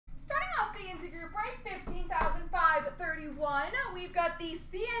CNC group break, 15,531. We've got the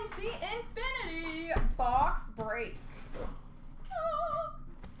CNC Infinity box break.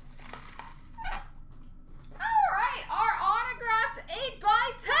 All right, our autographed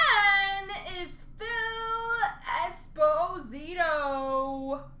 8x10 is Phil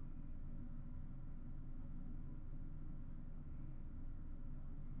Esposito.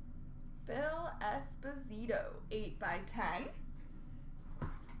 Phil Esposito, 8x10.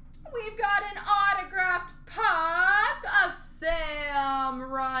 We've got an autographed puck of Sam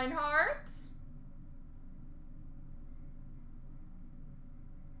Reinhart.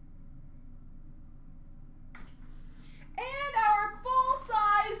 And our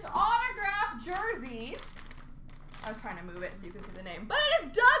full-sized autographed jersey. I was trying to move it so you can see the name, but it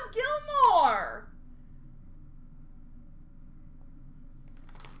is Doug Gilmour.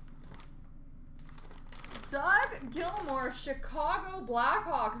 Doug Gilmour, Chicago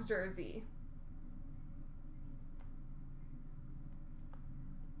Blackhawks jersey.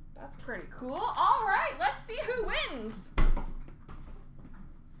 That's pretty cool. All right, let's see who wins.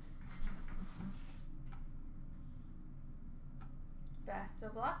 Best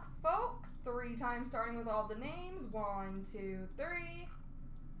of luck, folks. 3 times starting with all the names. 1, 2, 3.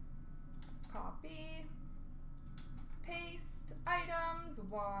 Copy. Paste items.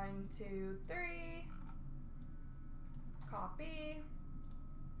 1, 2, 3. Copy,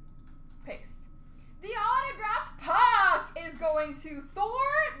 paste. The autographed puck is going to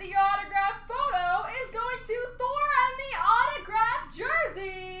Thor. The autographed photo is going to Thor. And the autographed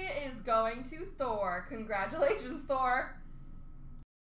jersey is going to Thor. Congratulations, Thor.